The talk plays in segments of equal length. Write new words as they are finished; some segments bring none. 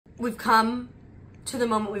we've come to the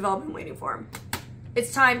moment we've all been waiting for.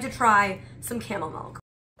 It's time to try some camel milk.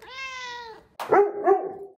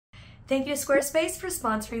 Thank you to Squarespace for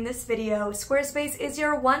sponsoring this video. Squarespace is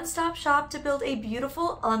your one-stop shop to build a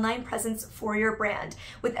beautiful online presence for your brand.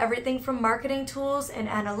 With everything from marketing tools and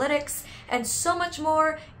analytics and so much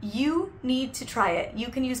more, you need to try it. You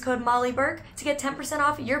can use code MollyBurke to get 10%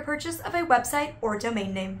 off your purchase of a website or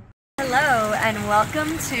domain name. Hello and welcome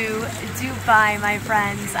to Dubai, my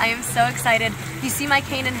friends. I am so excited. You see my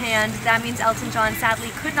cane in hand. That means Elton John sadly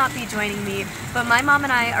could not be joining me, but my mom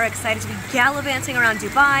and I are excited to be gallivanting around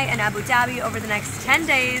Dubai and Abu Dhabi over the next 10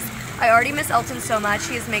 days. I already miss Elton so much.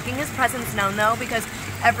 He is making his presence known though, because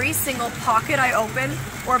every single pocket I open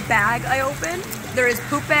or bag I open, there is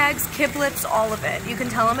poop bags, kiblets, all of it. You can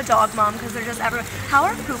tell I'm a dog mom because they're just everywhere. How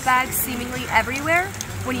are poop bags seemingly everywhere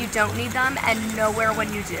when you don't need them and nowhere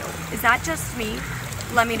when you do? Is that just me?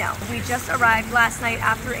 Let me know. We just arrived last night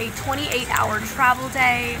after a 28-hour travel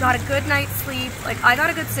day. Got a good night's sleep. Like, I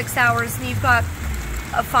got a good 6 hours. Neve got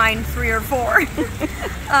a fine 3 or 4.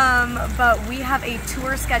 But we have a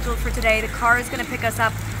tour scheduled for today. The car is gonna pick us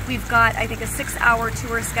up. We've got, I think, a 6-hour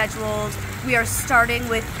tour scheduled. We are starting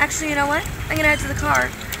with, actually, you know what? I'm gonna head to the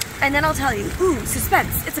car and then I'll tell you. Ooh,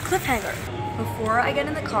 suspense, it's a cliffhanger. Before I get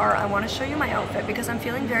in the car, I want to show you my outfit because I'm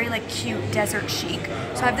feeling very like cute desert chic.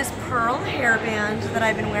 So I have this pearl hairband that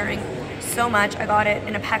I've been wearing so much. I got it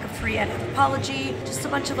in a pack of 3 at Anthropology. Just a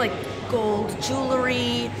bunch of like gold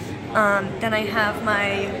jewelry. Then I have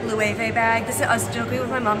my Loewe bag. This is, I was joking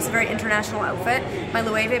with my mom, it's a very international outfit. My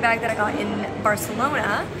Loewe bag that I got in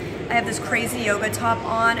Barcelona. I have this crazy yoga top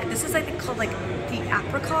on. This is I think called like the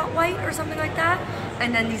apricot white or something like that.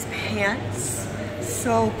 And then these pants.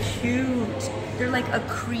 So cute. They're like a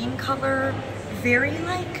cream color, very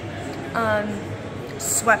like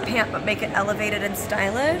sweatpant, but make it elevated and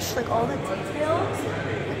stylish. Like all the details,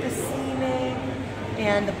 like the seaming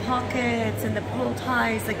and the pockets and the pull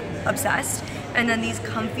ties, like obsessed. And then these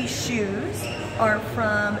comfy shoes are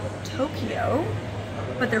from Tokyo,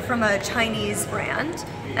 but they're from a Chinese brand.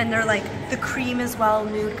 And they're like the cream as well,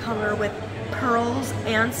 nude color with pearls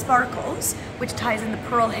and sparkles, which ties in the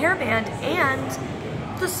pearl hairband and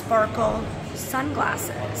the sparkle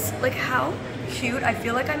sunglasses. Like how cute. I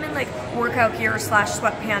feel like I'm in like workout gear slash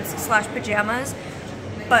sweatpants slash pajamas,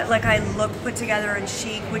 but like I look put together and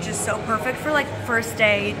chic, which is so perfect for like first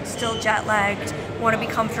day, still jet lagged, want to be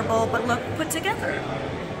comfortable, but look put together.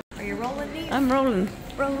 Are you rolling, Neve? I'm rolling.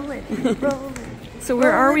 Rolling, rolling. So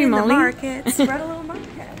where are we, Molly? In the market. We're at a little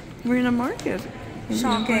market. We're in a market.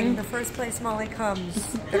 Shocking. The first place Molly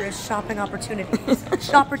comes, there is shopping opportunities.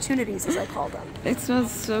 Shopportunities, as I call them. It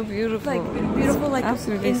smells so beautiful. Like beautiful, like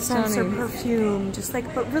absolutely incense stunning. or perfume, just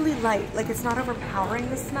like, but really light. Like it's not overpowering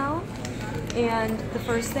the smell. And the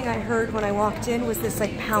first thing I heard when I walked in was this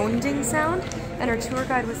like pounding sound. And our tour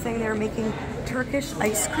guide was saying they were making Turkish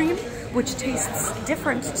ice cream, which tastes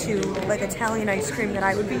different to like Italian ice cream that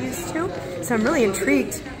I would be used to. So I'm really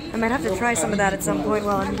intrigued. I might have to try some of that at some point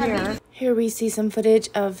while I'm here. Here we see some footage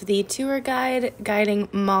of the tour guide guiding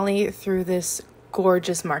Molly through this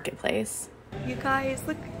gorgeous marketplace. You guys,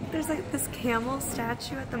 look, there's like this camel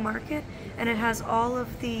statue at the market and it has all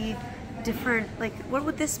of the different, like, what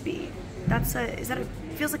would this be? That's a, is that a,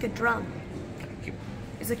 feels like a drum.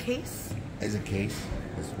 Is a case? Is a case,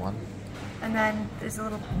 this one. And then there's a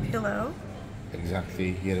little pillow.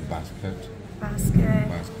 Exactly, here a basket.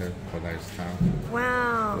 Basket For their staff.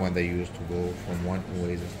 Wow. When they used to go from one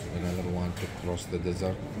oasis to another one to cross the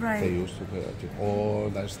desert, right. They used to go to all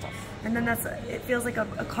their stuff. And then that's, it feels like a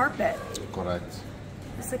carpet. Correct.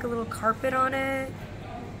 There's like a little carpet on it.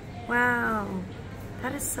 Wow.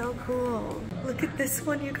 That is so cool. Look at this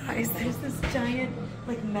one, you guys. There's this giant,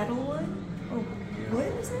 like, metal one. Oh,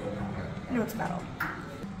 wood is it? No, it's metal.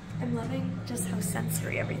 I'm loving just how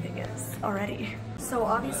sensory everything is already. So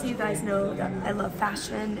obviously you guys know that I love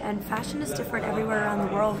fashion, and fashion is different everywhere around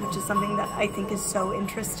the world, which is something that I think is so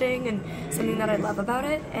interesting and something that I love about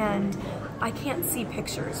it. And I can't see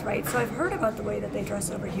pictures, right? So I've heard about the way that they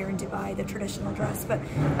dress over here in Dubai, the traditional dress, but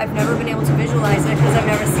I've never been able to visualize it because I've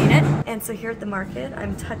never seen it. And so here at the market,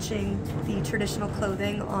 I'm touching the traditional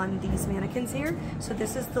clothing on these mannequins here. So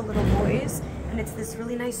this is the little boys, and it's this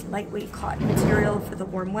really nice lightweight cotton material for the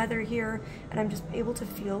warm weather here. And I'm just able to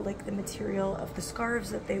feel like the material of the scarves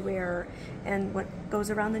that they wear and what goes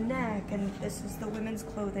around the neck. And this is the women's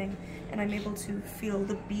clothing, and I'm able to feel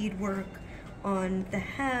the beadwork on the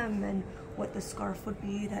hem and what the scarf would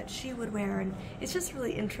be that she would wear, and it's just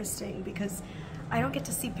really interesting because I don't get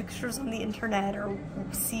to see pictures on the internet or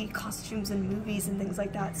see costumes in movies and things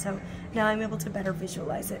like that, so now I'm able to better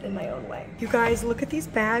visualize it in my own way. You guys, look at these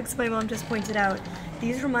bags my mom just pointed out.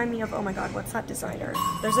 These remind me of, oh my god, what's that designer?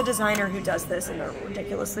 There's a designer who does this and they're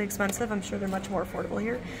ridiculously expensive. I'm sure they're much more affordable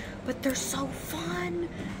here, but they're so fun.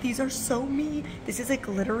 These are so me. This is a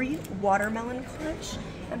glittery watermelon clutch,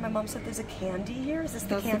 and my mom said there's a candy here. Is this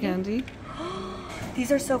the candy? That's the candy.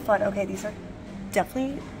 These are so fun. Okay, these are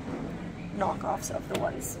definitely knockoffs of the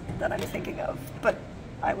ones that I'm thinking of, but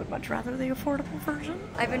I would much rather the affordable version.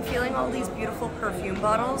 I've been feeling all these beautiful perfume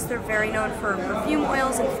bottles. They're very known for perfume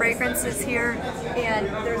oils and fragrances here, and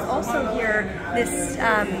there's also here this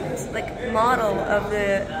like model of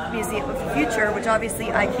the Museum of the Future, which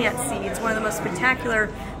obviously I can't see. It's one of the most spectacular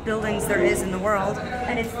buildings there is in the world,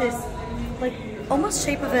 and it's this like almost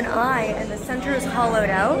shape of an eye, and the center is hollowed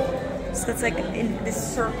out. So it's like in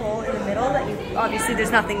this circle in the middle that you, obviously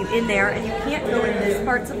there's nothing in there and you can't go in these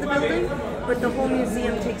parts of the building, but the whole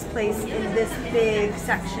museum takes place in this big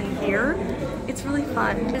section here. It's really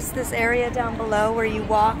fun. There's this area down below where you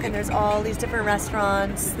walk and there's all these different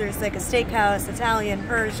restaurants. There's like a steakhouse, Italian,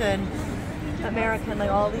 Persian, American,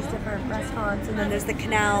 like all these different restaurants, and then there's the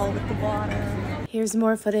canal with the water. Here's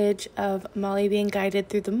more footage of Molly being guided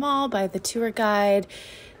through the mall by the tour guide.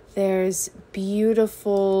 There's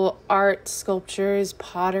beautiful art, sculptures,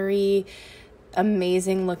 pottery,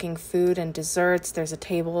 amazing looking food and desserts. There's a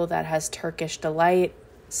table that has Turkish delight.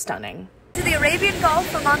 Stunning. To the Arabian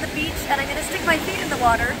Gulf, I'm on the beach and I'm gonna stick my feet in the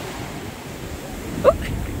water.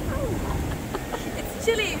 It's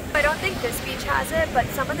chilly. I don't think this beach has it, but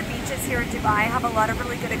some of the beaches here in Dubai have a lot of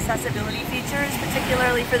really good accessibility features,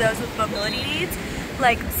 particularly for those with mobility needs.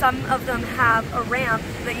 Like some of them have a ramp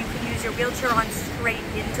that you can use your wheelchair on straight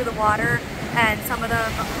into the water, and some of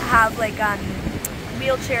them have like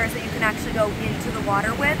wheelchairs that you can actually go into the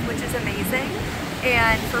water with, which is amazing.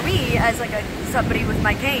 And for me, as like somebody with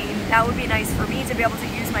my cane, that would be nice for me to be able to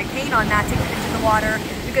use my cane on that to get into the water,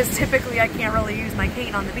 because typically I can't really use my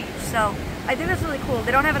cane on the beach. So I think that's really cool.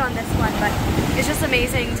 They don't have it on this one, but it's just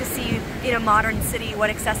amazing to see in a modern city what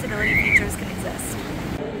accessibility features can exist.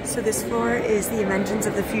 So this floor is the inventions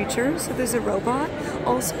of the future. So there's a robot.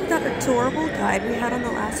 Also that adorable guide we had on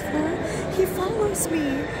the last floor, he follows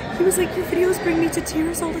me. He was like, your videos bring me to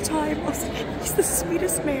tears all the time. I was like, he's the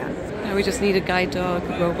sweetest man. Now we just need a guide dog,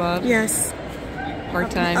 a robot. Yes.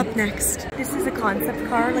 Part-time. Up next. This is a concept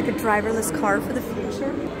car, like a driverless car for the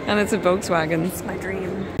future. And it's a Volkswagen. It's my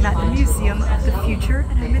dream. I'm at the Museum of the Future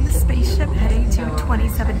and I'm in the spaceship heading to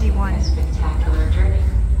 2071.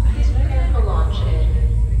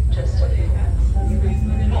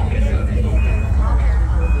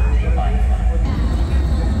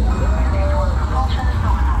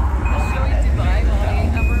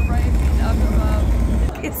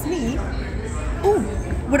 It's me. Ooh,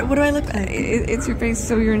 what do I look like? It's your face,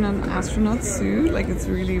 so you're in an astronaut suit. Like, it's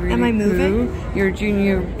really, really Am I moving? cool. You're a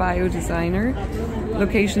junior bio designer.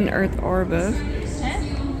 Location Earth orbit.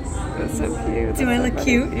 That's so cute. Do I look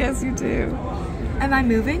cute? Yes, you do. Am I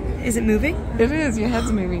moving? Is it moving? It is. Your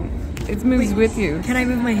head's moving. It moves with you. Can I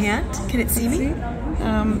move my hand? Can it see me?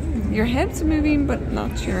 Your head's moving, but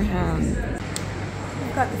not your hand.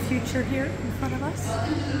 We've got the future here in front of us.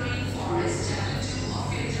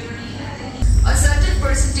 A certain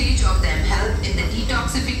percentage of them help in the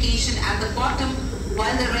detoxification at the bottom,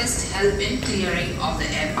 while the rest help in clearing of the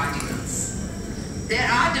air particles. There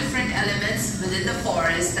are different elements within the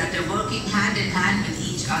forest that are working hand in hand with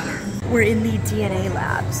each other. We're in the DNA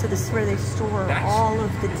lab, so this is where they store all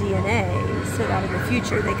of the DNA so that in the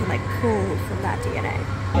future they can like pull from that DNA.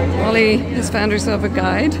 Molly has found herself a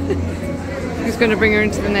guide who's going to bring her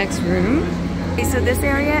into the next room. Okay, so this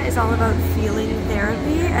area is all about feeling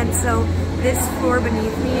therapy, and so this floor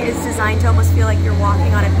beneath me is designed to almost feel like you're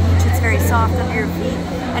walking on a beach. It's very soft under your feet,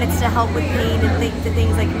 and it's to help with pain and to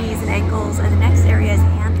things like knees and ankles. And the next area is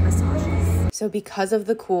hand massages. So because of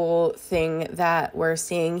the cool thing that we're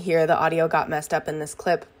seeing here, the audio got messed up in this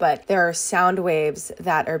clip, but there are sound waves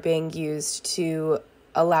that are being used to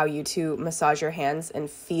allow you to massage your hands and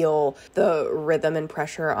feel the rhythm and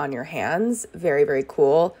pressure on your hands. Very, very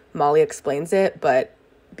cool. Molly explains it, but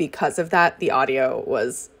because of that, the audio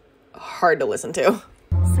was hard to listen to.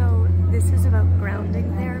 So this is about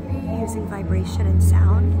grounding therapy using vibration and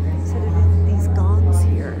sound. So there are these gongs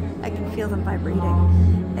here. I can feel them vibrating,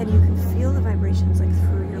 and you can feel the vibrations like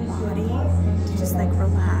through your body to just like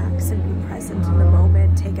relax and be present in the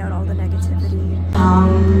moment, take out all the negativity.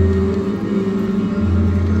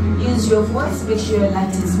 Use your voice, make sure your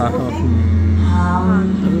light is moving.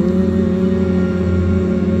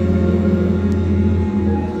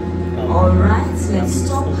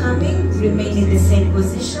 remain in the same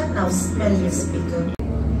position. Now smell your speaker.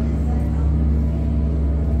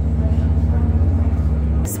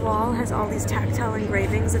 This wall has all these tactile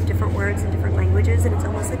engravings of different words in different languages, and it's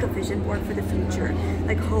almost like a vision board for the future,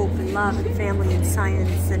 like hope and love and family and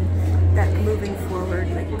science, and that moving forward,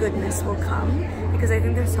 like goodness will come. Because I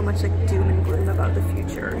think there's so much like doom and gloom about the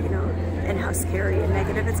future, you know, and how scary and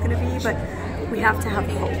negative it's gonna be, but we have to have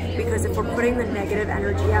hope, because if we're putting the negative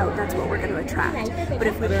energy out, that's what we're going to attract. But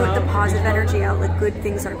if we put the positive energy out, like good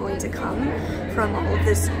things are going to come from all of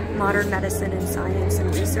this modern medicine and science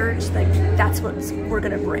and research, like that's what we're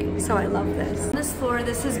going to bring. So I love this. On this floor,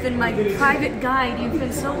 this has been my private guide. You've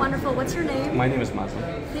been so wonderful. What's your name? My name is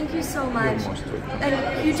Mazen. Thank you so much.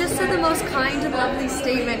 And you just said the most kind and lovely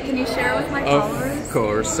statement. Can you share it with my followers? Of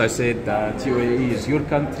course, I said that UAE is your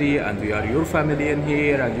country and we are your family in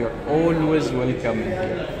here, and you're always welcome in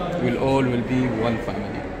here. We'll all will be one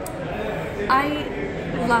family. I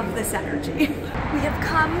love this energy. We have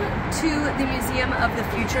come to the Museum of the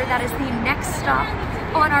Future. That is the next stop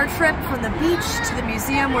on our trip from the beach to the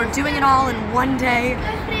museum. We're doing it all in one day.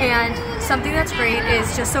 And something that's great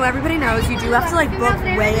is, just so everybody knows, you do have to like book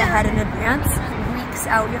way ahead in advance. Weeks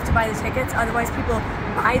out, you have to buy the tickets. Otherwise people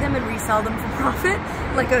buy them and resell them for profit,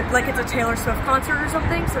 like it's a Taylor Swift concert or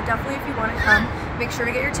something. So definitely, if you want to come, make sure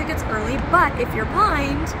to get your tickets early. But if you're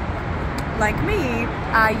blind, like me,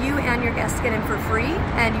 you and your guests get in for free,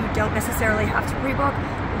 and you don't necessarily have to pre-book.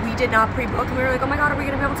 We did not pre-book, and we were like, oh my god, are we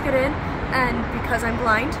gonna be able to get in? And because I'm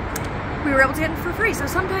blind, we were able to get in for free. So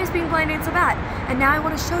sometimes being blind ain't so bad. And now I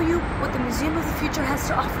want to show you what the Museum of the Future has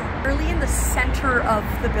to offer. Early in the center of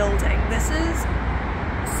the building. This is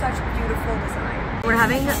such beautiful design. We're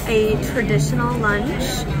having a traditional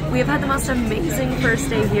lunch. We have had the most amazing first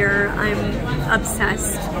day here. I'm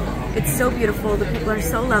obsessed. It's so beautiful, the people are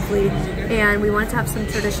so lovely, and we wanted to have some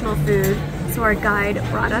traditional food. So our guide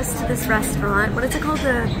brought us to this restaurant. What is it called?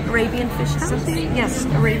 The Arabian Fish House? Yes,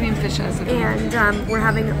 Arabian Fish House. And we're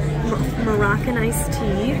having Moroccan iced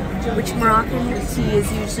tea, which Moroccan tea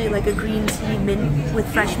is usually like a green tea mint with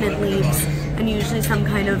fresh mint leaves, and usually some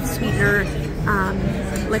kind of sweetener,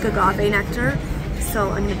 like agave nectar.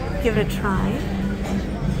 So I'm gonna give it a try.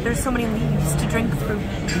 There's so many leaves to drink through.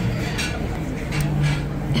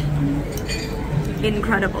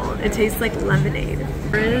 Incredible. It tastes like lemonade.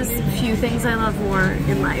 There is few things I love more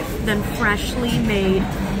in life than freshly made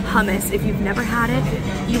hummus. If you've never had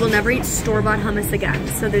it, you will never eat store-bought hummus again.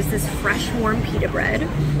 So there's this fresh, warm pita bread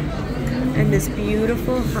and this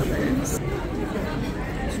beautiful hummus.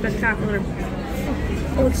 Spectacular.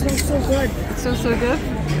 Oh, it smells so good. It smells so good?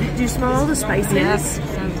 Do you smell all the spices? Yes,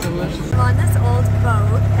 sounds delicious. We're on this old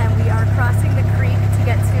boat, and we are crossing the creek to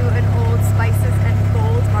get to an old spices and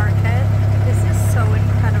gold market. This is so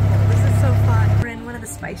incredible. This is so fun. We're in one of the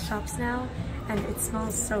spice shops now, and it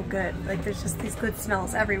smells so good. Like, there's just these good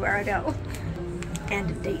smells everywhere I go. And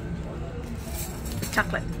a date.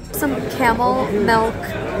 Chocolate. Some camel milk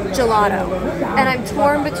gelato. And I'm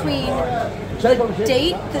torn between the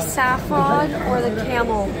date, the saffron, or the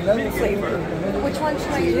camel flavor. Which one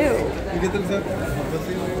should I do?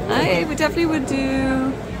 I definitely would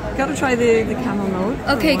do, gotta try the camel milk.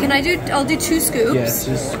 Okay, I'll do 2 scoops. Yeah,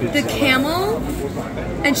 2 scoops. The camel,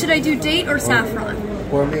 and should I do date or saffron?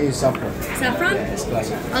 For me, saffron. Saffron? It's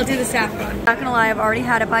classic. I'll do the saffron. Not gonna lie, I've already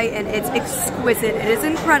had a bite and it's exquisite. It is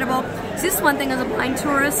incredible. So this one thing as a blind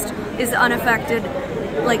tourist is unaffected.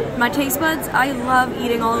 Like, my taste buds, I love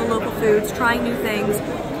eating all the local foods, trying new things.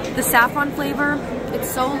 The saffron flavor,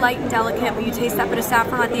 it's so light and delicate, but you taste that bit of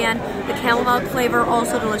saffron at the end. The camel milk flavor,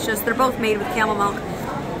 also delicious. They're both made with camel milk.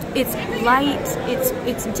 It's light,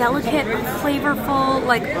 it's delicate, flavorful.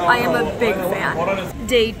 Like, I am a big fan.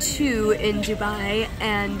 Day 2 in Dubai,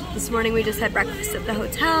 and this morning we just had breakfast at the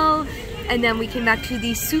hotel, and then we came back to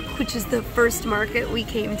the souk, which is the first market we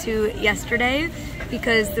came to yesterday,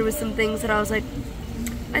 because there was some things that I was like,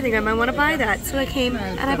 I think I might want to buy that. So I came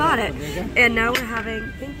and I bought it. And now we're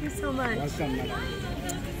having, thank you so much.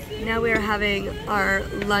 Now we are having our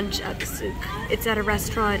lunch at the souk. It's at a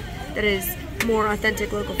restaurant that is more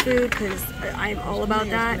authentic local food, because I'm all about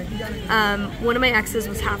that. One of my exes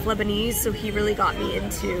was half Lebanese, so he really got me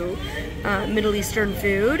into Middle Eastern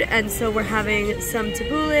food. And so we're having some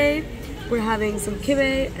tabbouleh, we're having some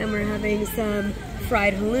kibbeh, and we're having some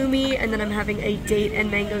fried halloumi, and then I'm having a date and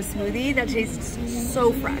mango smoothie that tastes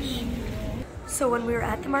so fresh. So when we were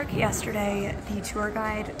at the market yesterday, the tour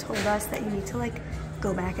guide told us that you need to like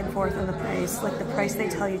go back and forth on the price. Like the price they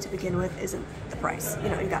tell you to begin with isn't the price. You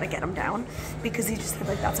know, you gotta get them down because he just said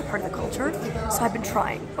like that's a part of the culture. So I've been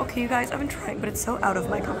trying. Okay, you guys, I've been trying, but it's so out of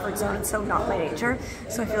my comfort zone and so not my nature.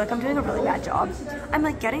 So I feel like I'm doing a really bad job. I'm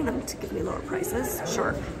like getting them to give me lower prices,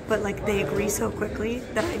 sure, but like they agree so quickly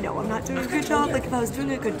that I know I'm not doing a good job. Like if I was doing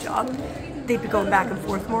a good job, they'd be going back and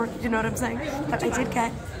forth more. You know what I'm saying? But I did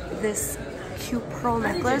get this cute pearl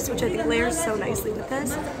necklace, which I think layers so nicely with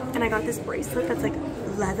this, and I got this bracelet that's like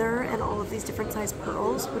leather and all of these different size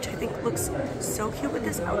pearls, which I think looks so cute with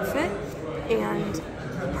this outfit. And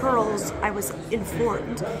pearls, I was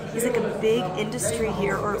informed, is like a big industry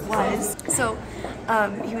here, or it was. So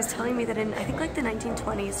he was telling me that in I think like the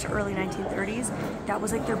 1920s to early 1930s, that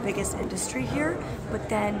was like their biggest industry here, but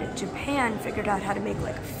then Japan figured out how to make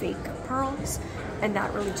like fake pearls, and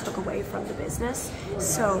that really took away from the business.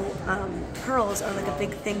 So pearls are like a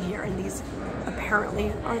big thing here, and these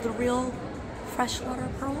apparently are the real freshwater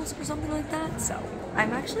pearls or something like that. So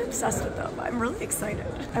I'm actually obsessed with them. I'm really excited.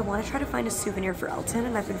 I want to try to find a souvenir for Elton,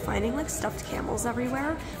 and I've been finding like stuffed camels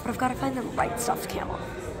everywhere, but I've got to find the right stuffed camel.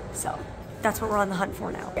 So that's what we're on the hunt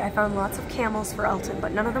for now. I found lots of camels for Elton,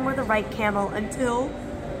 but none of them were the right camel until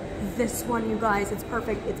this one, you guys. It's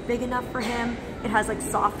perfect. It's big enough for him. It has like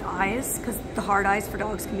soft eyes, because the hard eyes for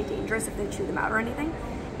dogs can be dangerous if they chew them out or anything.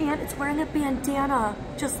 And it's wearing a bandana,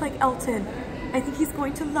 just like Elton. I think he's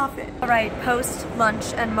going to love it. All right, post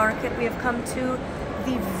lunch and market, we have come to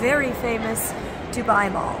the very famous Dubai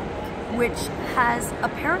Mall, which has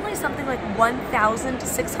apparently something like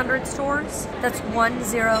 1,600 stores. That's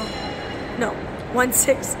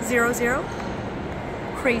 1600.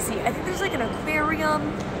 Crazy. I think there's like an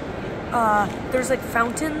aquarium. There's like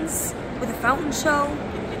fountains with a fountain show.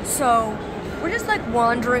 So we're just like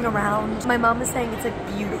wandering around. My mom is saying it's like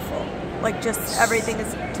beautiful. Like just everything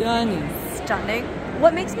is stunning.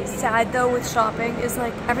 What makes me sad though with shopping is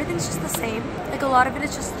like everything's just the same. Like a lot of it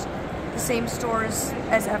is just the same stores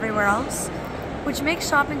as everywhere else, which makes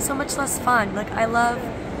shopping so much less fun. Like I love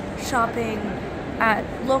shopping at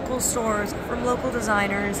local stores from local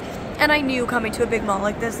designers, and I knew coming to a big mall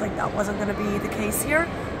like this, like that wasn't gonna be the case here.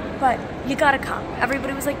 But you gotta come.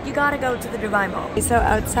 Everybody was like, you gotta go to the Dubai Mall. So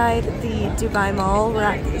outside the Dubai Mall, we're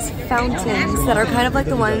at these fountains that are kind of like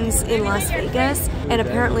the ones in Las Vegas. And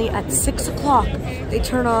apparently at 6 o'clock, they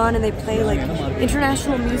turn on and they play like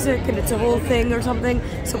international music, and it's a whole thing or something.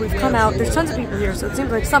 So we've come out. There's tons of people here, so it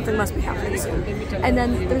seems like something must be happening soon. And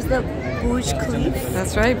then there's the Burj Khalifa.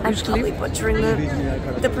 That's right, Burj Khalifa. I'm probably butchering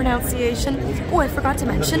the pronunciation. Oh, I forgot to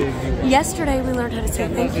mention, yesterday we learned how to say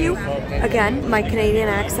thank you. Again, my Canadian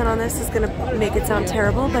accent on this is gonna make it sound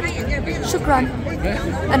terrible, but shukran.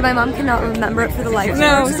 And my mom cannot remember it for the life of her.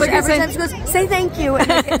 No, it's like every time she goes, say thank you,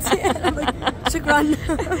 and I'm like, shukran.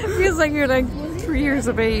 Feels like you're like 3 years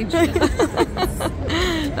of age.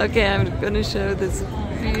 Okay, I'm gonna show this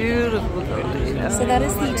beautiful building. So that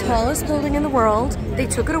is the tallest building in the world. They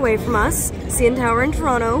took it away from us. CN Tower in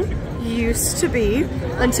Toronto used to be,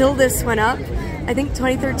 until this went up. I think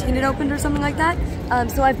 2013 it opened or something like that.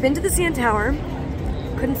 So I've been to the CN Tower.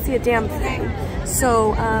 Couldn't see a damn thing.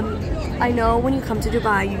 So I know when you come to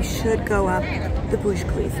Dubai, you should go up the Burj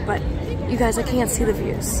Khalifa, but you guys, I can't see the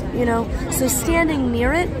views, you know? So standing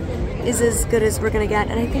near it is as good as we're gonna get.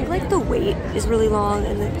 And I think like the wait is really long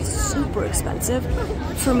and it's super expensive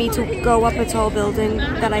for me to go up a tall building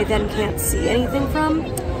that I then can't see anything from.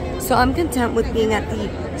 So I'm content with being at the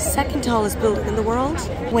second tallest building in the world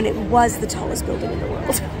when it was the tallest building in the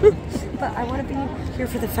world. But I want to be here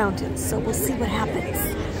for the fountains, so we'll see what happens.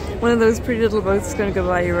 One of those pretty little boats is going to go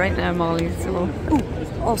by you right now, Molly. So. Ooh,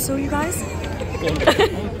 also you guys.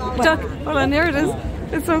 Duck, hold on, there it is.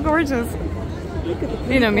 It's so gorgeous.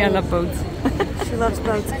 You know me, I love boats. She loves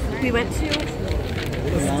boats. We went to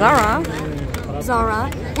Zara,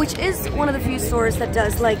 which is one of the few stores that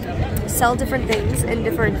does like sell different things in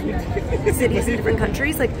different cities and different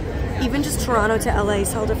countries. Like even just Toronto to LA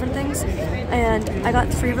sell different things. And I got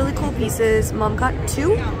 3 really cool pieces. Mom got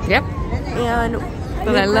 2. Yep. And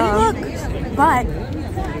but I love. But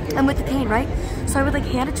I'm with the cane, right? So I would like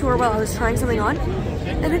hand it to her while I was trying something on,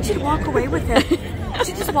 and then she'd walk away with it.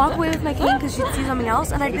 She'd just walk away with my cane because she'd see something else,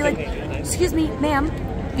 and I'd be like, "Excuse me, ma'am,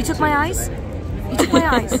 you took my eyes. You took my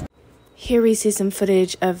eyes." Here we see some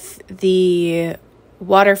footage of the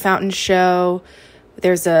water fountain show.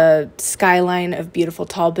 There's a skyline of beautiful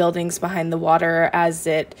tall buildings behind the water as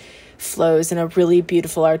it flows in a really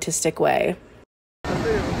beautiful artistic way.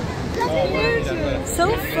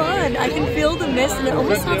 So fun. I can feel the mist and it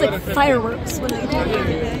almost sounds like fireworks when they do it.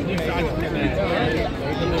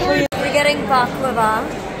 We're getting baklava,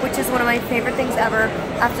 which is one of my favorite things ever.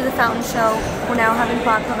 After the fountain show, we're now having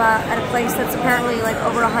baklava at a place that's apparently like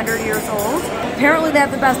over 100 years old. Apparently they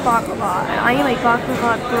have the best baklava, and I am a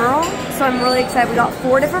baklava girl, so I'm really excited. We got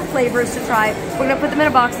 4 different flavors to try. We're gonna put them in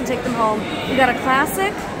a box and take them home. We got a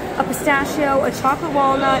classic, a pistachio, a chocolate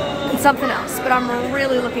walnut, and something else, but I'm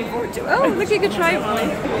really looking forward to it. Oh, look, you could try it, Molly.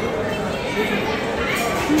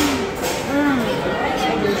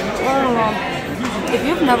 If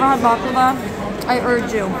you've never had baklava, I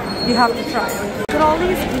urge you, you have to try it. Look at all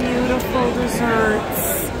these beautiful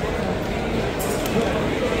desserts.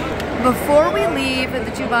 Before we leave at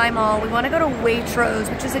the Dubai Mall, we want to go to Waitrose,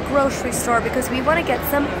 which is a grocery store, because we want to get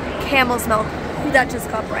some camel's milk. That just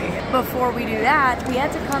got right. Before we do that, we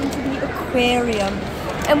had to come to the aquarium,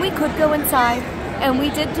 and we could go inside, and we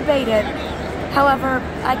did debate it. However,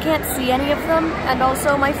 I can't see any of them, and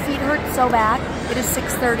also my feet hurt so bad. It is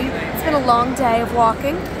 6:30. It's been a long day of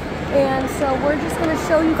walking, and so we're just going to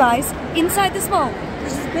show you guys inside this mall.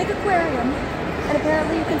 There's this big aquarium, and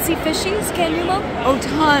apparently you can see fishies. Can you, Mom? Oh,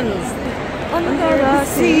 tons. Under the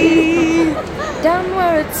sea, down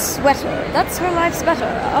where it's wetter. That's where life's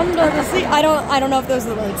better. Under the sea. I don't know if those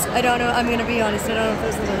are the words. I don't know. I'm gonna be honest. I don't know if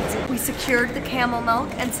those are the words. We secured the camel milk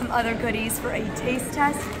and some other goodies for a taste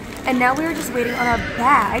test, and now we are just waiting on our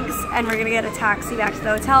bags, and we're gonna get a taxi back to the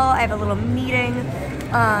hotel. I have a little meeting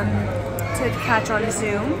to catch on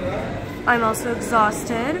Zoom. I'm also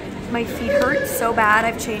exhausted. My feet hurt so bad.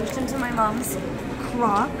 I've changed into my mom's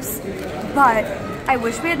Crocs, but I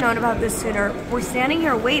wish we had known about this sooner. We're standing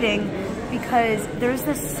here waiting because there's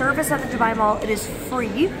this service at the Dubai Mall. It is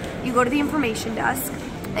free. You go to the information desk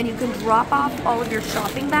and you can drop off all of your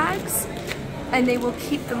shopping bags and they will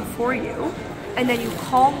keep them for you. And then you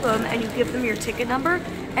call them and you give them your ticket number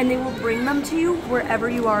and they will bring them to you wherever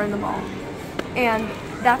you are in the mall. And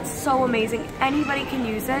that's so amazing. Anybody can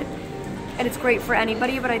use it and it's great for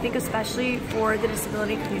anybody, but I think especially for the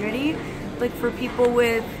disability community, like for people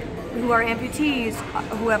who are amputees,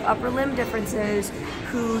 who have upper limb differences,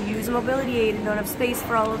 who use a mobility aid and don't have space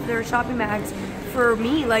for all of their shopping bags. For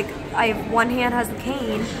me, like, one hand has the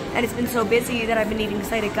cane, and it's been so busy that I've been needing a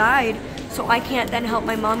sighted guide, so I can't then help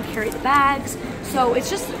my mom carry the bags. So it's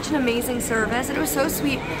just such an amazing service, and it was so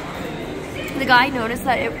sweet. The guy noticed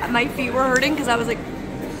that my feet were hurting because I was like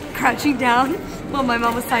crouching down while my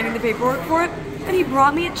mom was signing the paperwork for it. And he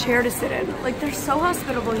brought me a chair to sit in. Like, they're so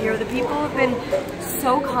hospitable here. The people have been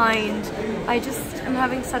so kind. I just am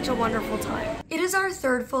having such a wonderful time. It is our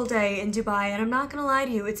 3rd full day in Dubai, and I'm not gonna lie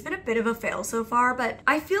to you, it's been a bit of a fail so far, but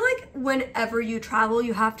I feel like whenever you travel,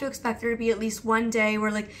 you have to expect there to be at least one day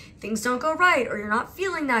where like things don't go right, or you're not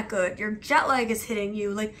feeling that good, your jet lag is hitting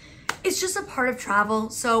you. Like, it's just a part of travel,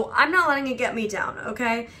 so I'm not letting it get me down,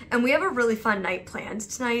 okay? And we have a really fun night planned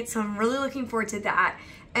tonight, so I'm really looking forward to that.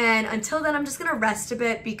 And until then, I'm just gonna rest a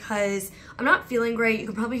bit because I'm not feeling great. You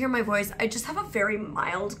can probably hear my voice. I just have a very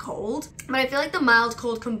mild cold, but I feel like the mild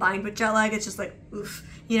cold combined with jet lag, it's just like, oof,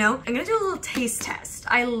 you know? I'm gonna do a little taste test.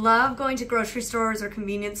 I love going to grocery stores or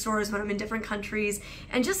convenience stores when I'm in different countries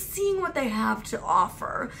and just seeing what they have to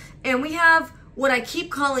offer. And we have what I keep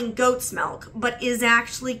calling goat's milk, but is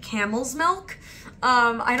actually camel's milk.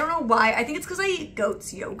 I don't know why. I think it's because I eat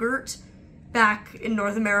goat's yogurt back in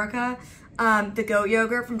North America. The goat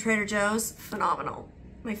yogurt from Trader Joe's, phenomenal.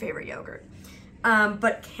 My favorite yogurt.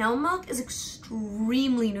 But camel milk is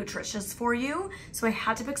extremely nutritious for you, so I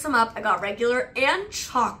had to pick some up. I got regular and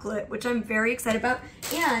chocolate, which I'm very excited about,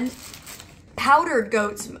 and powdered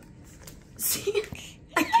goat's milk. See?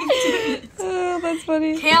 I keep doing it. Oh, that's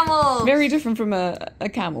funny. Camel. Very different from a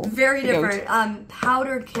camel. Very different.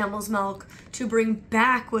 Powdered camel's milk to bring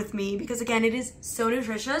back with me because, again, it is so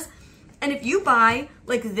nutritious. And if you buy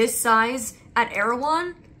like this size at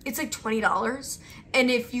Erewhon, it's like $20.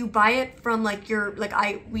 And if you buy it from like our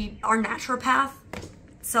naturopath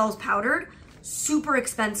sells powdered, super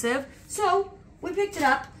expensive. So we picked it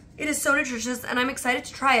up. It is so nutritious and I'm excited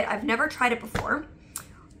to try it. I've never tried it before.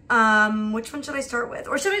 Which one should I start with?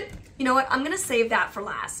 Or should I, you know what? I'm gonna save that for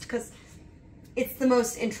last because it's the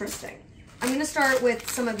most interesting. I'm gonna start with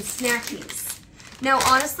some of the snackies. Now,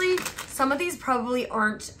 honestly, some of these probably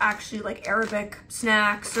aren't actually like Arabic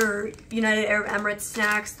snacks or United Arab Emirates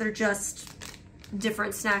snacks. They're just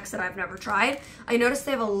different snacks that I've never tried. I noticed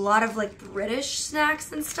they have a lot of like British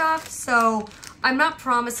snacks and stuff, so I'm not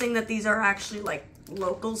promising that these are actually like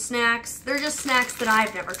local snacks. They're just snacks that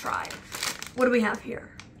I've never tried. What do we have here?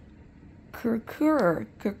 Kurkur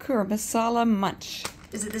masala munch.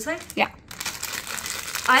 Is it this way? Yeah.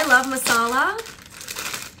 I love masala.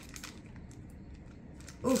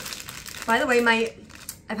 Ooh, by the way,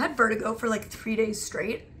 I've had vertigo for like 3 days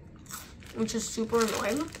straight, which is super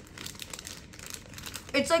annoying.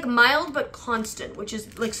 It's like mild but constant, which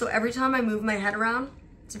is like, so every time I move my head around,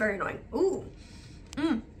 it's very annoying. Ooh.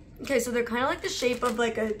 Okay, so they're kind of like the shape of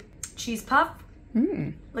like a cheese puff.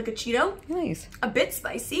 Like a Cheeto. Nice. A bit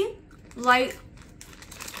spicy. Light.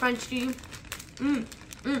 Crunchy. You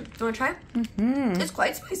wanna try? It's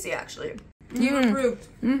quite spicy actually. You approved.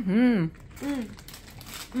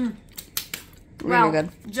 Wow. Really good.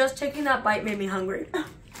 Just taking that bite made me hungry.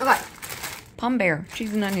 Okay. Palm bear,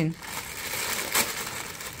 cheese and onion.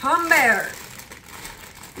 Palm bear.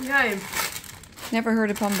 Okay. Never heard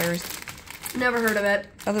of palm bears. Never heard of it.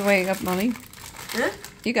 Other way, you got money. Huh?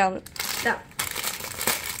 You got it. Yeah.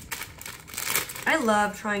 I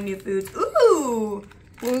love trying new foods. Ooh!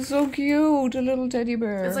 Oh, so cute, a little teddy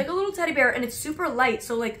bear. It's like a little teddy bear and it's super light.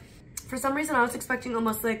 So like, for some reason I was expecting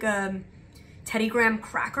almost like a Teddy Graham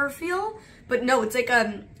cracker feel. But no, it's like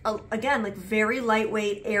again, like very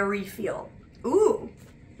lightweight, airy feel. Ooh.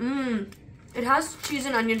 It has cheese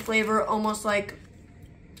and onion flavor, almost like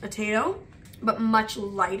a Tato, but much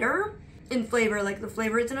lighter in flavor. Like the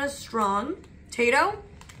flavor isn't as strong. Tato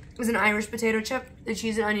is an Irish potato chip. The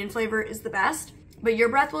cheese and onion flavor is the best, but your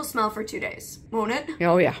breath will smell for 2 days, won't it?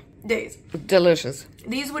 Oh yeah. Days. Delicious.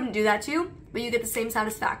 These wouldn't do that to you, but you get the same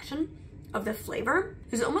satisfaction of the flavor.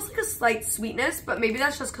 There's almost like a slight sweetness, but maybe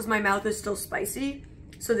that's just because my mouth is still spicy.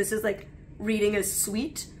 So this is like reading as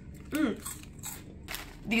sweet.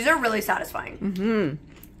 These are really satisfying.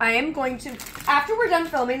 I am going to, after we're done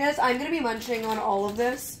filming this, I'm going to be munching on all of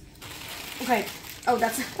this. Okay. Oh,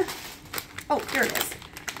 that's, oh, here it is.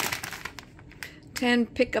 10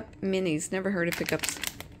 pickup minis. Never heard of pickups.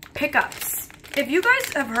 Pickups. If you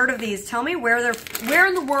guys have heard of these, tell me where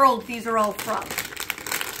in the world these are all from.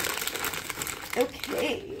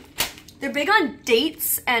 Okay. They're big on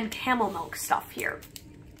dates and camel milk stuff here.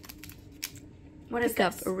 What is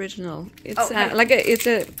Pickup this? original. It's Okay. like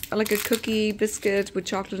a cookie biscuit with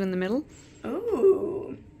chocolate in the middle.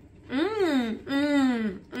 Ooh.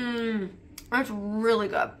 That's really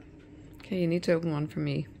good. Okay, you need to open one for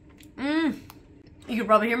me. You could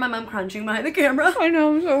probably hear my mom crunching behind the camera. I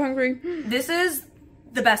know, I'm so hungry. This is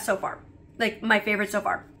the best so far. Like, my favorite so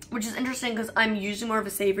far. Which is interesting because I'm usually more of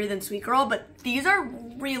a savory than sweet girl, but these are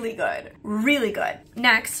really good. Really good.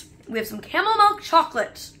 Next, we have some camel milk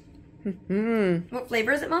chocolate. What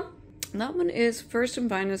flavor is it, Mom? That one is First and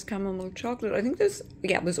Finest caramel milk chocolate. I think there's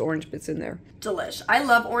orange bits in there. Delish. I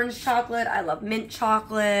love orange chocolate. I love mint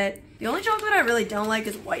chocolate. The only chocolate I really don't like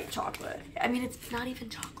is white chocolate. I mean, it's not even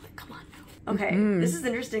chocolate. Come on now. Okay, this is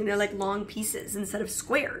interesting. They're like long pieces instead of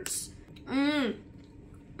squares. It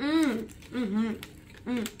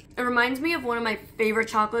reminds me of one of my favorite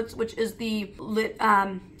chocolates, which is the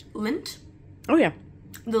Lindt. Oh yeah.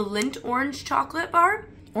 The Lindt orange chocolate bar.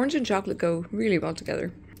 Orange and chocolate go really well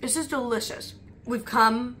together. This is delicious. We've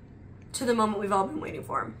come to the moment we've all been waiting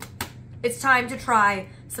for. It's time to try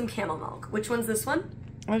some camel milk. Which one's this one?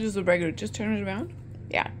 Oh, just the regular. Just turn it around.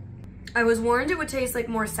 Yeah. I was warned it would taste like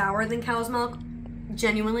more sour than cow's milk.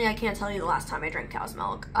 Genuinely, I can't tell you the last time I drank cow's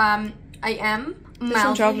milk. I am There's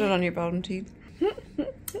some chocolate on your bottom teeth.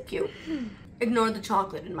 Cute. Ignore the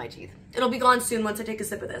chocolate in my teeth. It'll be gone soon once I take a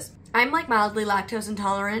sip of this. I'm like mildly lactose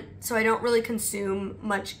intolerant, so I don't really consume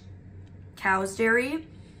much cow's dairy.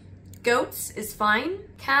 Goats is fine.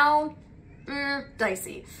 Cow,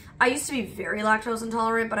 dicey. I used to be very lactose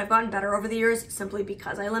intolerant, but I've gotten better over the years simply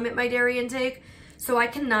because I limit my dairy intake. So I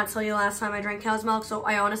cannot tell you the last time I drank cow's milk, so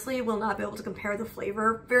I honestly will not be able to compare the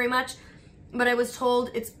flavor very much. But I was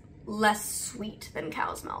told it's less sweet than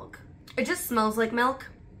cow's milk. It just smells like milk.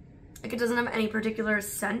 Like it doesn't have any particular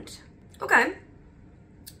scent. Okay.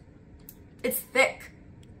 It's thick.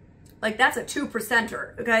 Like that's a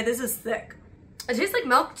 2%er, okay? This is thick. It tastes like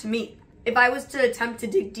milk to me. If I was to attempt to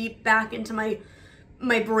dig deep back into my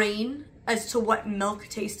brain as to what milk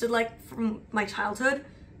tasted like from my childhood,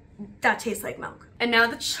 that tastes like milk. And now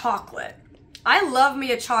the chocolate. I love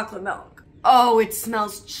me a chocolate milk. Oh, it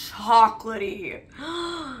smells chocolatey.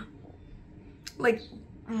 Like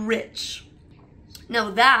rich.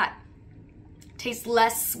 Now that tastes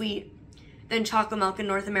less sweet than chocolate milk in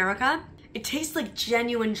North America. It tastes like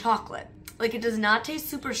genuine chocolate. Like it does not taste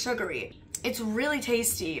super sugary. It's really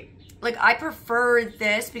tasty. Like I prefer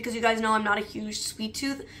this because you guys know I'm not a huge sweet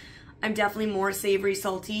tooth. I'm definitely more savory,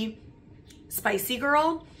 salty, spicy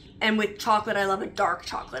girl. And with chocolate, I love a dark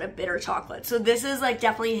chocolate, a bitter chocolate. So this is like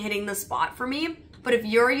definitely hitting the spot for me. But if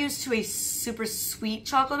you're used to a super sweet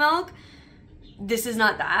chocolate milk, this is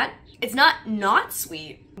not that. It's not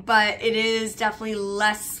sweet, but it is definitely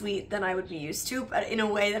less sweet than I would be used to, but in a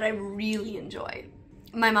way that I really enjoy.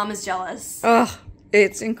 My mom is jealous. Oh,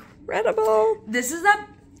 it's incredible. This is that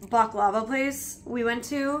baklava place we went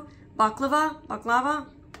to. baklava,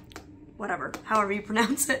 whatever, however you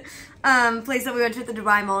pronounce it, place that we went to at the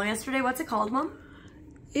Dubai Mall yesterday. What's it called, Mom?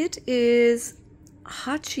 It is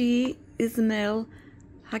Hachi Ismail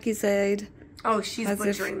Hakizade. Oh, she's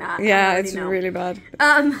butchering that. Yeah, it's really bad.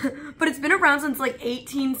 But it's been around since like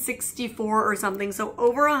 1864 or something, so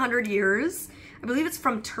over 100 years. I believe it's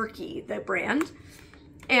from Turkey, the brand.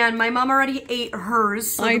 And my mom already ate hers.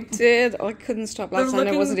 So I did. I couldn't stop last night.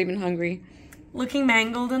 I wasn't even hungry. Looking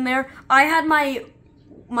mangled in there. I had my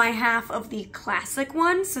half of the classic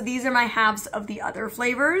one, so these are my halves of the other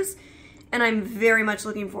flavors, and I'm very much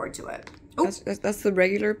looking forward to it. Oh, that's the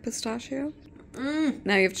regular pistachio.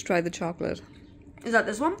 Now you have to try the chocolate. Is that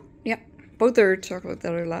this one? Yeah, both are chocolate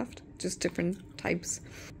that are left, just different types.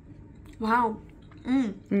 Wow.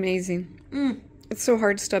 Amazing. It's so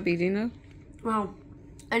hard to stop eating it. Wow.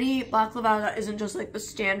 Any baklava that isn't just like the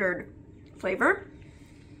standard flavor.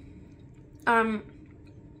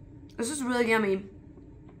 This is really yummy.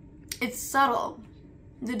 It's subtle.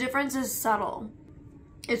 The difference is subtle.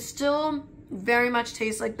 It still very much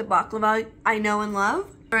tastes like the baklava I know and love.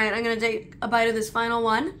 All right, I'm gonna take a bite of this final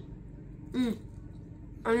one. And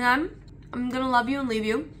then I'm gonna love you and leave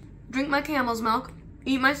you, drink my camel's milk,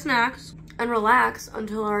 eat my snacks, and relax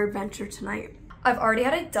until our adventure tonight. I've already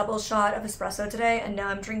had a double shot of espresso today, and now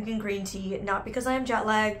I'm drinking green tea, not because I am jet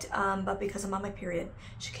lagged, but because I'm on my period.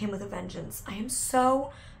 She came with a vengeance. I am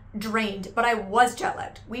so drained, but I was jet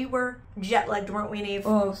lagged. We were jet lagged, weren't we, Neve?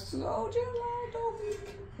 Oh, so jet lagged all week.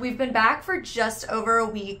 We've been back for just over a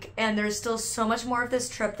week, and there's still so much more of this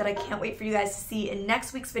trip that I can't wait for you guys to see in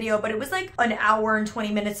next week's video, but it was like an hour and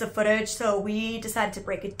 20 minutes of footage, so we decided to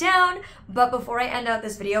break it down. But before I end out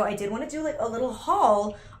this video, I did want to do like a little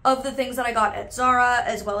haul of the things that I got at Zara,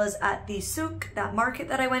 as well as at the souk, that market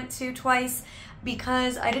that I went to twice,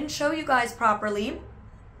 because I didn't show you guys properly.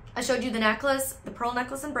 I showed you the necklace, the pearl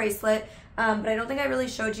necklace and bracelet, but I don't think I really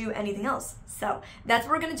showed you anything else. So that's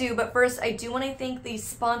what we're gonna do. But first, I do want to thank the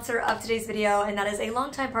sponsor of today's video, and that is a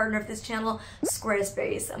longtime partner of this channel,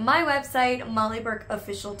 Squarespace. My website,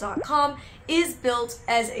 mollyburkeofficial.com, is built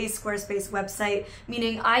as a Squarespace website,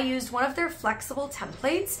 meaning I used one of their flexible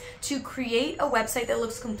templates to create a website that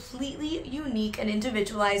looks completely unique and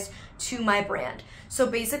individualized to my brand. So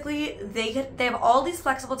basically, they have all these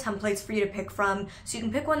flexible templates for you to pick from, so you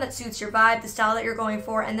can pick one that suits your vibe, the style that you're going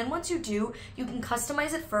for, and then once you do, you can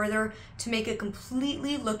customize it further to make it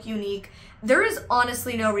completely look unique. There is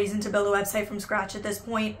honestly no reason to build a website from scratch at this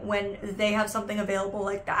point when they have something available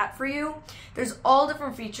like that for you. There's all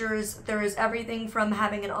different features. There is everything from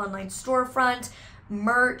having an online storefront,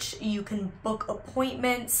 merch, you can book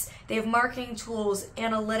appointments, they have marketing tools,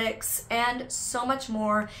 analytics, and so much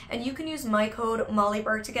more. And you can use my code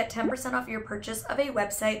MollyBurke to get 10% off your purchase of a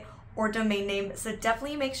website or domain name. So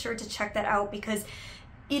definitely make sure to check that out, because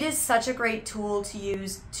it is such a great tool to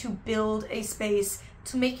use to build a space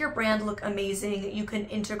to make your brand look amazing. You can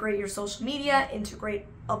integrate your social media, integrate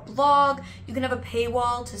a blog, you can have a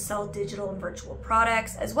paywall to sell digital and virtual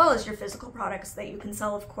products, as well as your physical products that you can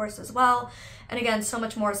sell, of course, as well. And again, so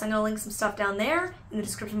much more. So I'm gonna link some stuff down there in the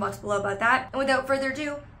description box below about that. And without further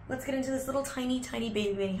ado, let's get into this little tiny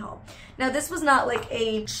baby mini haul. Now, this was not like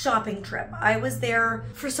a shopping trip. I was there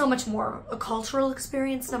for so much more. A cultural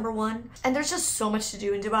experience, number one. And there's just so much to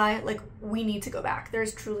do in Dubai. Like, we need to go back.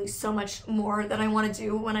 There's truly so much more that I want to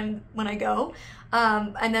do when I go.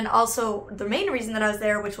 And then also the main reason that I was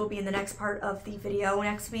there, which will be in the next part of the video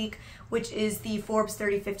next week, which is the Forbes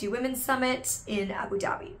 3050 Women's Summit in Abu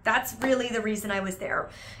Dhabi. That's really the reason I was there.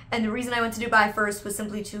 And the reason I went to Dubai first was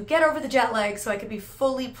simply to get over the jet lag so I could be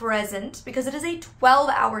fully present, because it is a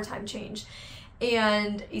 12-hour time change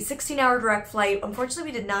and a 16-hour direct flight.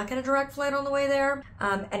 Unfortunately, we did not get a direct flight on the way there.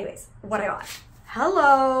 Anyways, what I got.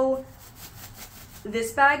 Hello.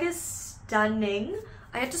 This bag is stunning.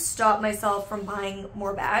 I had to stop myself from buying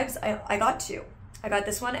more bags. I got two. I got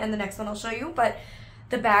this one and the next one I'll show you, but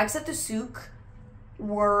the bags at the souk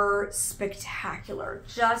were spectacular.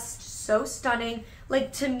 Just so stunning.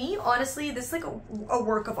 Like, to me, honestly, this is like a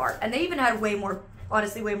work of art. And they even had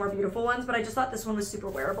honestly, way more beautiful ones, but I just thought this one was super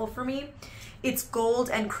wearable for me. It's gold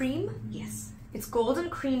and cream. Yes. It's gold and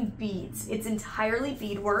cream beads. It's entirely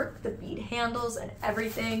beadwork, the bead handles and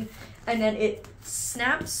everything. And then it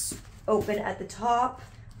snaps open at the top.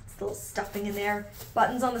 It's a little stuffing in there.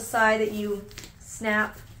 Buttons on the side that you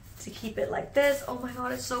snap to keep it like this. Oh my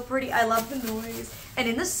god, it's so pretty. I love the noise. And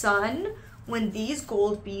in the sun, when these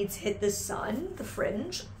gold beads hit the sun, the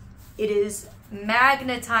fringe, it is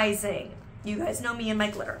magnetizing. You guys know me and my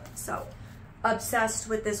glitter. So, obsessed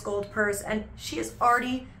with this gold purse, and she has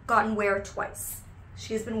already gotten wear twice.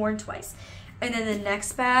 She has been worn twice. And then the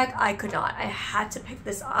next bag, I could not. I had to pick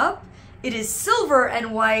this up. It is silver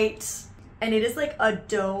and white, and it is like a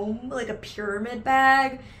dome, like a pyramid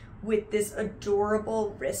bag with this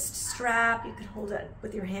adorable wrist strap. You can hold it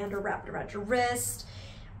with your hand or wrap it around your wrist.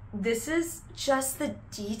 This is just the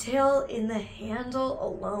detail in the handle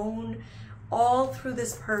alone, all through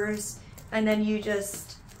this purse, and then you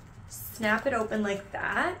just snap it open like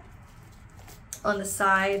that on the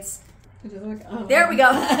sides. There we go.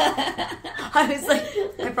 I was like,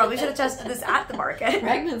 I probably should have tested this at the market.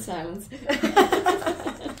 Pregnant sounds.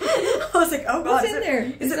 I was like, oh god, what's in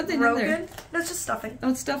there? Is it something broken? in there? No, it's just stuffing.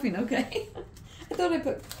 Oh, it's stuffing, okay. I thought I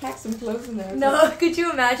packed some clothes in there. No, could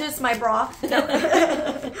you imagine? It's my bra. No.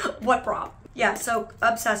 What bra? Yeah, so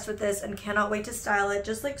obsessed with this and cannot wait to style it.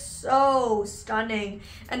 Just like so stunning.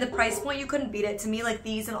 And the price point, you couldn't beat it. To me, like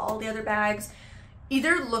these and all the other bags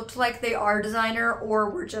either looked like they are designer or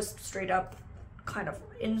were just straight up kind of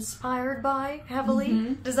inspired by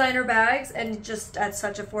heavily designer bags, and just at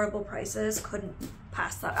such affordable prices, couldn't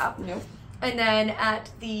pass that up. Nope. And then at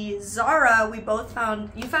the Zara, we both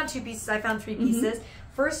found, you found 2 pieces, I found 3 pieces.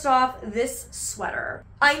 First off, this sweater.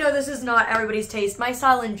 I know this is not everybody's taste. My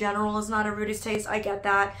style in general is not everybody's taste. I get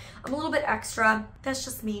that. I'm a little bit extra. That's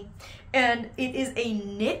just me. And it is a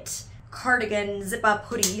knit cardigan zip-up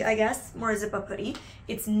hoodie, I guess. More zip-up hoodie.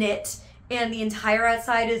 It's knit. And the entire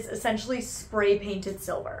outside is essentially spray painted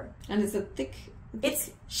silver. And is it thick?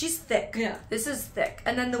 She's thick. Yeah. This is thick.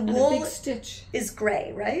 And then the and wool a big stitch is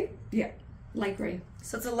gray, right? Yeah, light gray.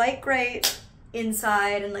 So it's a light gray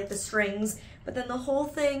inside and like the strings, but then the whole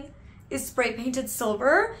thing is spray painted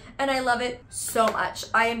silver, and I love it so much.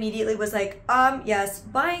 I immediately was like, yes,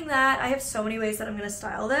 buying that. I have so many ways that I'm gonna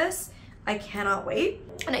style this. I cannot wait.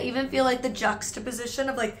 And I even feel like the juxtaposition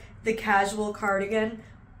of like the casual cardigan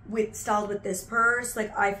styled with this purse,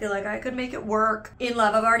 like I feel like I could make it work. In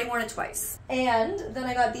love. I've already worn it twice. And then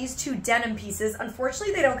I got these 2 denim pieces.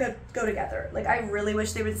 Unfortunately, they don't go together. Like I really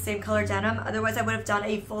wish they were the same color denim. Otherwise, I would have done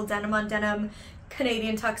a full denim on denim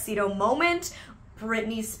Canadian tuxedo moment,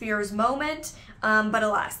 Britney Spears moment. But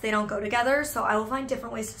alas, they don't go together. So I will find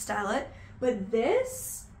different ways to style it. But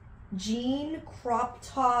this jean crop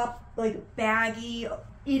top, like baggy,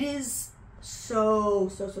 it is so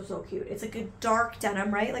cute. It's like a dark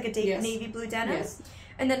denim, right? Like a navy blue denim. Yes.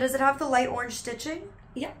 And then does it have the light orange stitching?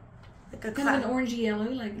 Yeah. Like a kind of an orangey yellow,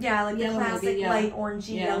 like like the classic maybe, light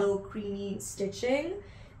orangey yellow creamy stitching.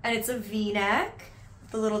 And it's a V-neck,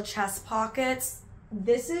 the little chest pockets.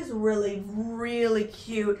 This is really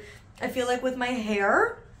cute. I feel like with my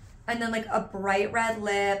hair, and then like a bright red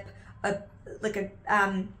lip,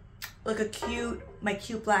 my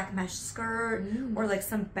cute black mesh skirt, or like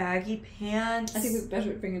some baggy pants. I think we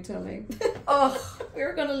better bring it to LA. Oh, we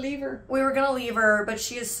were gonna leave her. We were gonna leave her, but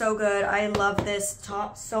she is so good. I love this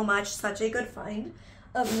top so much. Such a good find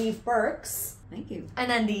of me Birks. Thank you. And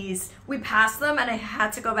then these, we passed them and I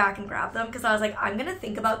had to go back and grab them because I was like, I'm gonna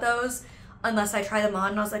think about those unless I try them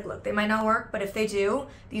on. And I was like, look, they might not work, but if they do,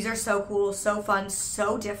 these are so cool, so fun,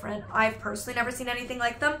 so different. I've personally never seen anything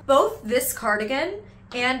like them. Both this cardigan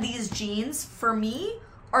and these jeans, for me,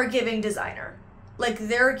 are giving designer. Like,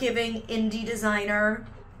 they're giving indie designer,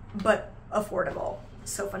 but affordable.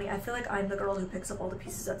 So funny. I feel like I'm the girl who picks up all the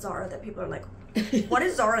pieces at Zara that people are like, what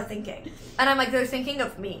is Zara thinking? And I'm like, they're thinking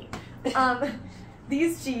of me.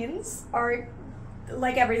 These jeans are,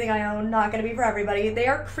 like everything I own, not gonna be for everybody. They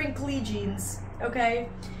are crinkly jeans, okay?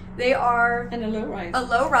 They are... And a low rise. A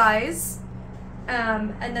low rise.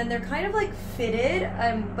 And then they're kind of like fitted,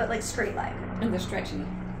 but like straight leg. And they're stretchy.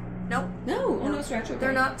 Nope. No, no stretch. Okay.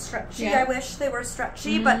 They're not stretchy. Yeah. I wish they were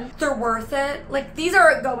stretchy, but they're worth it. Like, these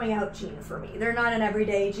are a going out jean for me. They're not an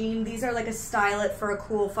everyday jean. These are like a style it for a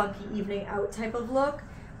cool, funky evening out type of look.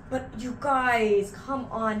 But you guys, come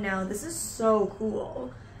on now. This is so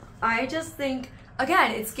cool. I just think,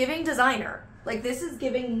 again, it's giving designer. Like, this is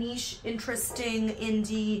giving niche, interesting,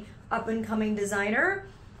 indie, up-and-coming designer,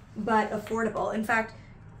 but affordable. In fact,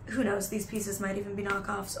 who knows, these pieces might even be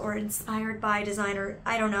knockoffs or inspired by designer.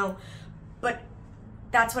 I don't know, but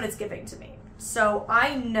that's what it's giving to me. So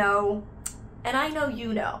I know, and I know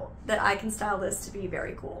you know, that I can style this to be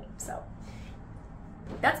very cool. So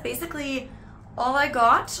that's basically all I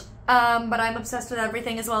got, but I'm obsessed with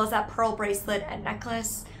everything, as well as that pearl bracelet and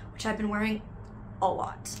necklace, which I've been wearing a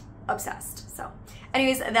lot. Obsessed. So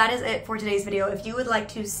anyways, that is it for today's video. If you would like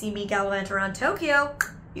to see me gallivant around Tokyo,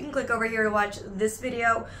 you can click over here to watch this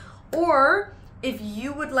video. Or if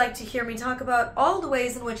you would like to hear me talk about all the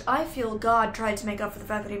ways in which I feel God tried to make up for the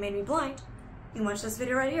fact that he made me blind, you can watch this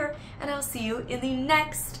video right here, and I'll see you in the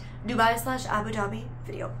next Dubai/Abu Dhabi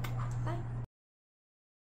video.